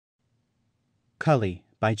Cully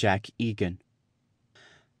by Jack Egan.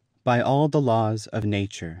 By all the laws of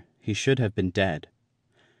nature, he should have been dead.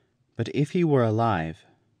 But if he were alive,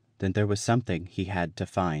 then there was something he had to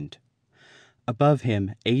find. Above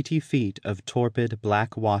him 80 feet of torpid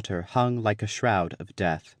black water hung like a shroud of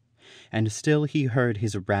death, and still he heard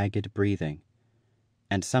his ragged breathing.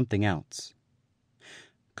 And something else.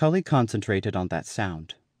 Cully concentrated on that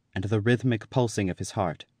sound, and the rhythmic pulsing of his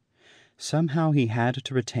heart. Somehow he had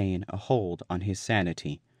to retain a hold on his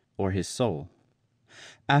sanity, or his soul.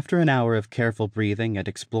 After an hour of careful breathing and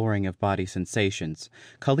exploring of body sensations,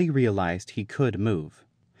 Cully realized he could move.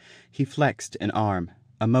 He flexed an arm.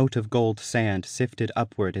 A mote of gold sand sifted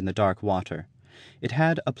upward in the dark water. It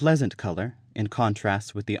had a pleasant color, in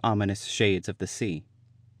contrast with the ominous shades of the sea.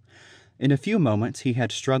 In a few moments he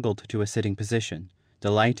had struggled to a sitting position,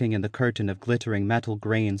 delighting in the curtain of glittering metal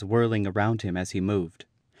grains whirling around him as he moved.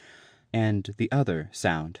 And the other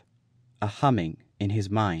sound, a humming in his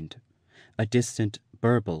mind, a distant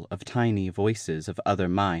burble of tiny voices of other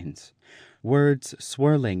minds, words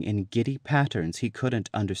swirling in giddy patterns he couldn't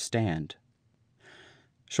understand.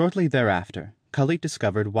 Shortly thereafter, Cully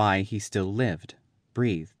discovered why he still lived,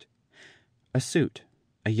 breathed. A suit,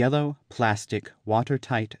 a yellow, plastic,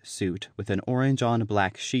 watertight suit with an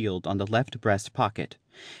orange-on-black shield on the left breast pocket,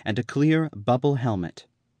 and a clear bubble helmet.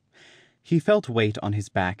 He felt weight on his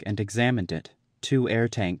back and examined it, 2 air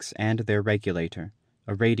tanks and their regulator,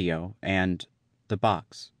 a radio, and the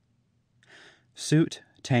box. Suit,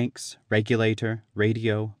 tanks, regulator,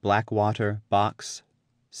 radio, black water, box,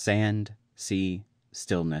 sand, sea,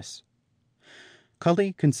 stillness.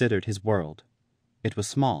 Cully considered his world. It was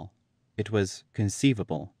small. It was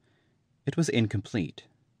conceivable. It was incomplete.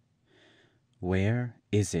 Where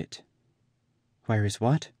is it? Where is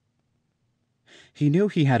what? He knew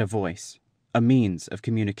he had a voice, a means of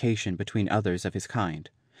communication between others of his kind,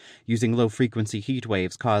 using low-frequency heat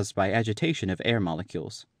waves caused by agitation of air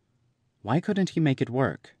molecules. Why couldn't he make it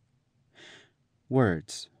work?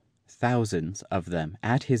 Words, thousands of them,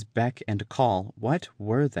 at his beck and call. What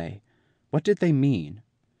were they? What did they mean?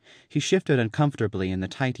 He shifted uncomfortably in the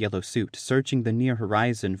tight yellow suit, searching the near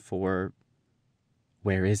horizon for...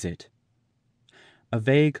 Where is it? A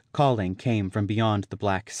vague calling came from beyond the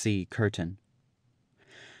black sea curtain.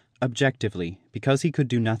 Objectively, because he could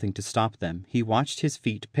do nothing to stop them, he watched his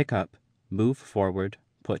feet pick up, move forward,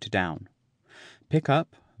 put down. Pick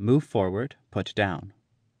up, move forward, put down.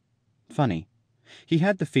 Funny. He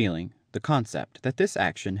had the feeling, the concept, that this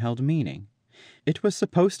action held meaning. It was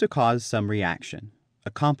supposed to cause some reaction,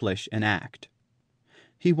 accomplish an act.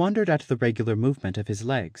 He wondered at the regular movement of his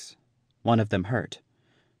legs. One of them hurt.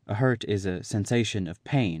 A hurt is a sensation of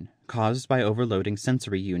pain caused by overloading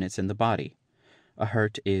sensory units in the body. A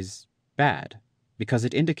hurt is bad because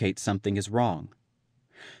it indicates something is wrong.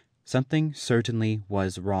 Something certainly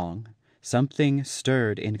was wrong. Something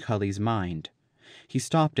stirred in Cully's mind. He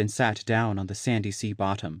stopped and sat down on the sandy sea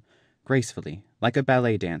bottom, gracefully, like a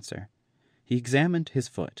ballet dancer. He examined his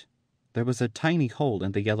foot. There was a tiny hole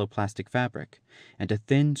in the yellow plastic fabric, and a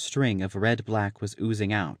thin string of red-black was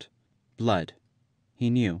oozing out. Blood.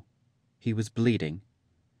 He knew. He was bleeding.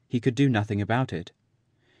 He could do nothing about it.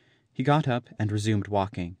 He got up and resumed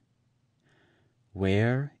walking.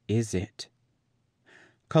 Where is it?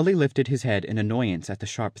 Cully lifted his head in annoyance at the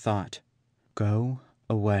sharp thought. Go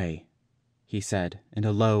away, he said in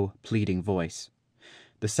a low, pleading voice.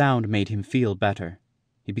 The sound made him feel better.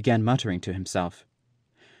 He began muttering to himself.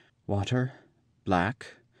 Water,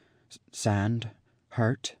 black, sand,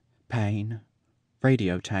 hurt, pain,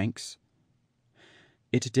 radio tanks.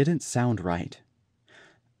 It didn't sound right.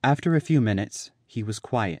 After a few minutes, he was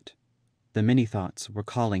quiet. The many-thoughts were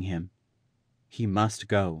calling him. He must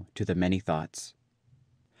go to the many-thoughts.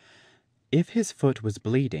 If his foot was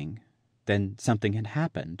bleeding, then something had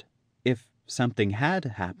happened. If something had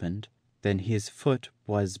happened, then his foot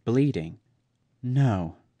was bleeding.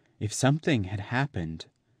 No, if something had happened,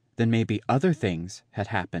 then maybe other things had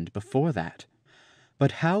happened before that.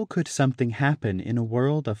 But how could something happen in a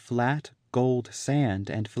world of flat, gold sand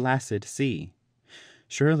and flaccid sea?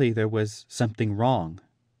 Surely there was something wrong.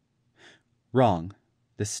 Wrong.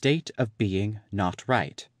 The state of being not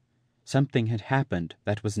right. Something had happened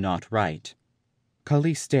that was not right.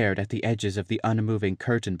 Cully stared at the edges of the unmoving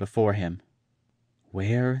curtain before him.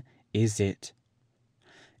 Where is it?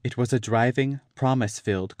 It was a driving,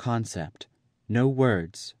 promise-filled concept. No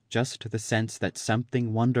words, just the sense that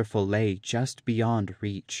something wonderful lay just beyond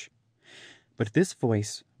reach. But this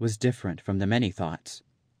voice was different from the many thoughts.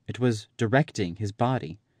 It was directing his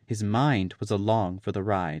body. His mind was along for the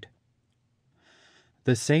ride.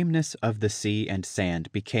 The sameness of the sea and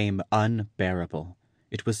sand became unbearable.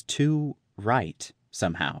 It was too right,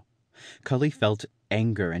 somehow. Cully felt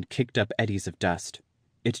anger and kicked up eddies of dust.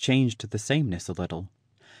 It changed the sameness a little.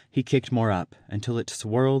 He kicked more up until it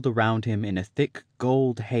swirled around him in a thick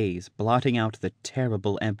gold haze, blotting out the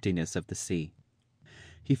terrible emptiness of the sea.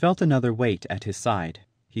 He felt another weight at his side.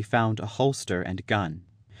 He found a holster and gun.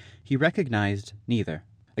 He recognized neither.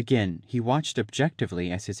 Again, he watched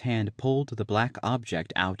objectively as his hand pulled the black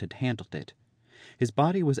object out and handled it. His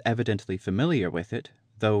body was evidently familiar with it,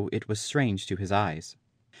 though it was strange to his eyes.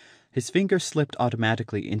 His finger slipped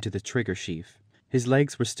automatically into the trigger sheath. His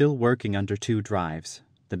legs were still working under 2 drives,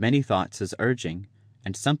 the many thoughts as urging,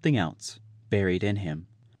 and something else buried in him.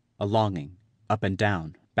 A longing, up and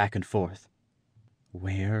down, back and forth.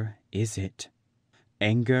 Where is it?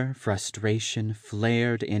 Anger, frustration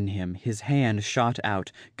flared in him. His hand shot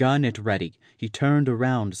out, gun at ready. He turned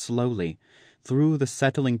around slowly. Through the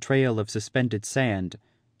settling trail of suspended sand,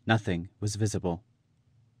 nothing was visible.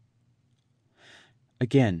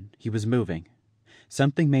 Again he was moving.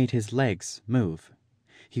 Something made his legs move.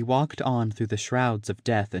 He walked on through the shrouds of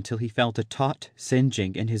death until he felt a taut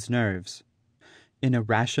singeing in his nerves. An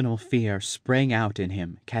irrational fear sprang out in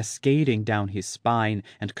him, cascading down his spine,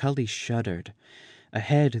 and Cully shuddered.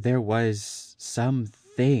 Ahead there was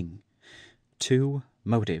something. 2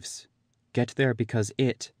 motives. Get there because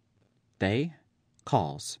they,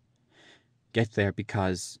 calls. Get there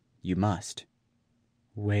because you must.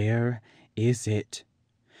 Where is it?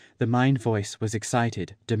 The mind voice was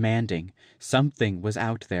excited, demanding. Something was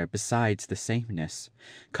out there besides the sameness.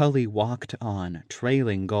 Cully walked on,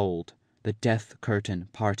 trailing gold. The death curtain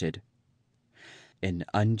parted. An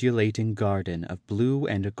undulating garden of blue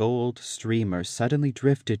and gold streamers suddenly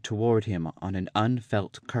drifted toward him on an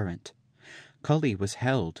unfelt current. Cully was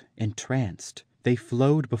held, entranced. They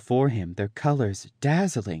flowed before him, their colors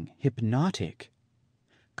dazzling, hypnotic.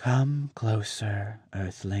 Come closer,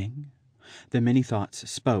 earthling. The many thoughts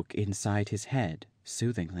spoke inside his head,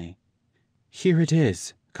 soothingly. Here it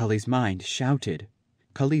is, Cully's mind shouted.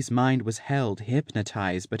 Cully's mind was held,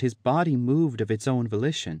 hypnotized, but his body moved of its own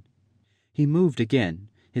volition. He moved again.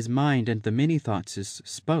 His mind and the many thoughts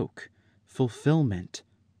spoke. Fulfillment,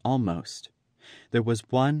 almost. There was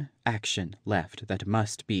one action left that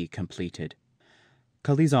must be completed.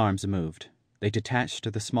 Cully's arms moved. They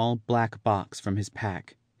detached the small black box from his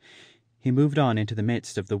pack. He moved on into the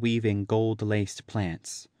midst of the weaving gold-laced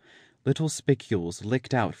plants. Little spicules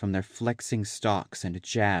licked out from their flexing stalks and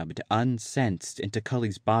jabbed, unsensed, into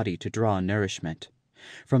Cully's body to draw nourishment.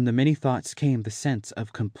 From the many thoughts came the sense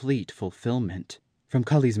of complete fulfillment. From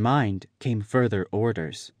Cully's mind came further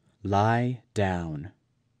orders. Lie down.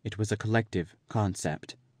 It was a collective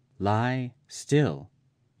concept. Lie still.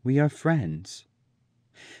 We are friends.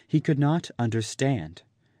 He could not understand.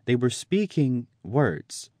 They were speaking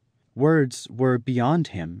words. Words were beyond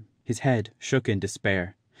him. His head shook in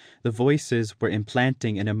despair. The voices were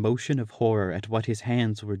implanting an emotion of horror at what his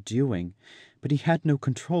hands were doing, but he had no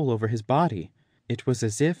control over his body. It was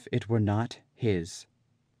as if it were not his.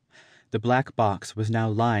 The black box was now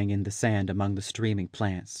lying in the sand among the streaming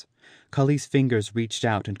plants. Cully's fingers reached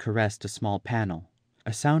out and caressed a small panel.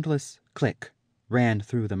 A soundless click ran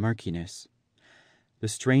through the murkiness. The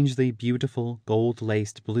strangely beautiful,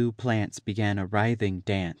 gold-laced blue plants began a writhing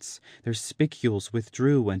dance. Their spicules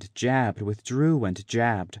withdrew and jabbed.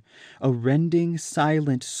 A rending,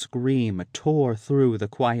 silent scream tore through the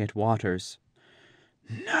quiet waters.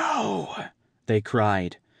 "No!" they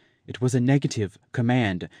cried. It was a negative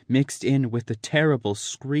command, mixed in with the terrible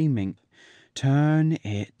screaming. "Turn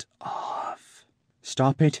it off."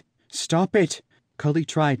 "Stop it! Stop it!" Cully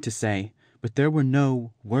tried to say. But there were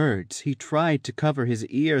no words. He tried to cover his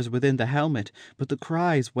ears within the helmet, but the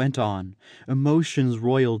cries went on. Emotions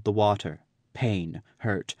roiled the water. Pain,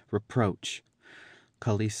 hurt, reproach.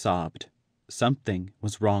 Cully sobbed. Something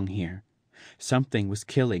was wrong here. Something was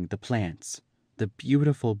killing the plants. The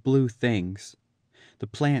beautiful blue things. The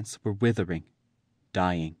plants were withering,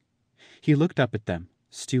 dying. He looked up at them,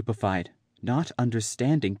 stupefied, not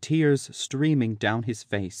understanding, tears streaming down his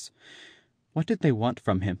face. What did they want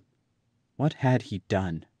from him? What had he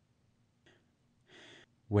done?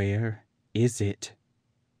 Where is it?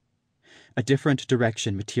 A different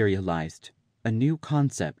direction materialized, a new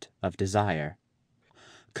concept of desire.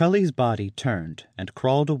 Cully's body turned and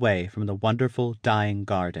crawled away from the wonderful dying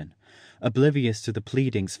garden, oblivious to the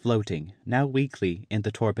pleadings floating, now weakly, in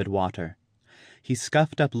the torpid water. He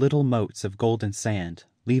scuffed up little motes of golden sand,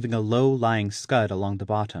 leaving a low-lying scud along the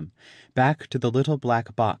bottom, back to the little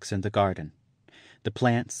black box in the garden. The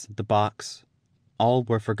plants, the box, all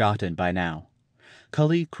were forgotten by now.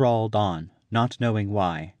 Cully crawled on, not knowing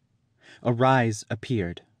why. A rise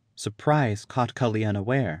appeared. Surprise caught Cully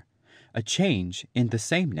unaware. a change in the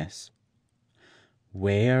sameness.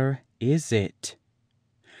 Where is it?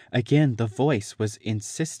 Again the voice was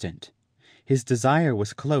insistent. His desire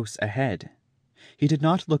was close ahead. He did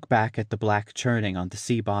not look back at the black churning on the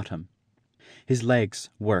sea bottom. His legs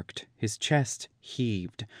worked, his chest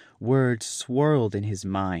heaved, words swirled in his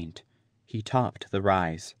mind. He topped the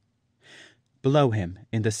rise. Below him,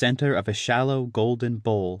 in the center of a shallow golden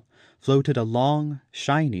bowl, floated a long,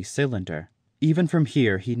 shiny cylinder. Even from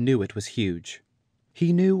here he knew it was huge.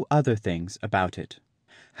 He knew other things about it.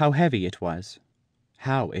 How heavy it was.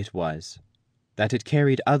 How it was. That it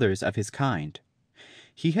carried others of his kind.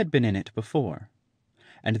 He had been in it before,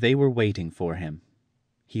 and they were waiting for him.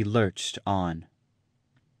 He lurched on.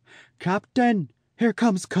 "Captain, here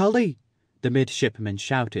comes Cully!" the midshipman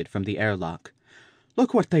shouted from the airlock.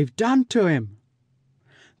 "Look what they've done to him!"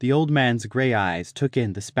 The old man's gray eyes took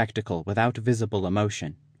in the spectacle without visible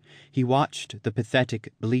emotion. He watched the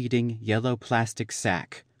pathetic, bleeding, yellow plastic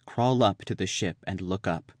sack crawl up to the ship and look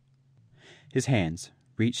up. His hands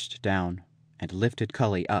reached down and lifted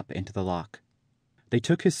Cully up into the lock. They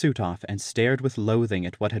took his suit off and stared with loathing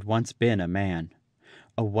at what had once been a man.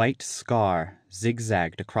 A white scar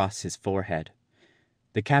zigzagged across his forehead.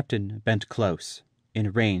 The captain bent close,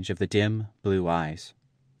 in range of the dim blue eyes.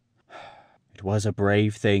 "It was a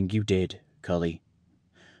brave thing you did, Cully.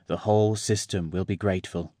 The whole system will be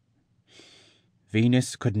grateful.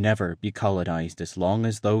 Venus could never be colonized as long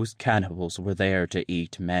as those cannibals were there to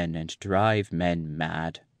eat men and drive men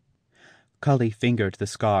mad." Cully fingered the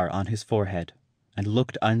scar on his forehead and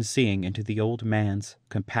looked unseeing into the old man's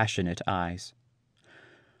compassionate eyes.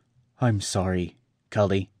 "I'm sorry,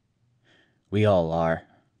 Cully. We all are.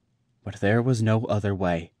 But there was no other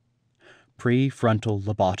way. Prefrontal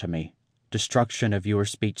lobotomy, destruction of your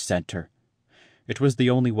speech center. It was the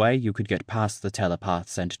only way you could get past the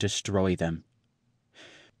telepaths and destroy them.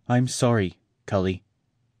 I'm sorry, Cully.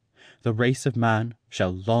 The race of man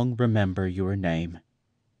shall long remember your name."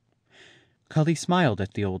 Cully smiled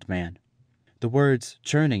at the old man, the words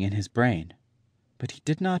churning in his brain, but he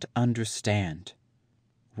did not understand.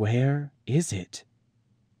 Where is it?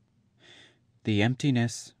 The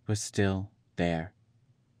emptiness was still there.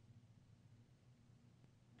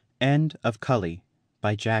 End of Cully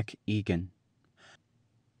by Jack Egan.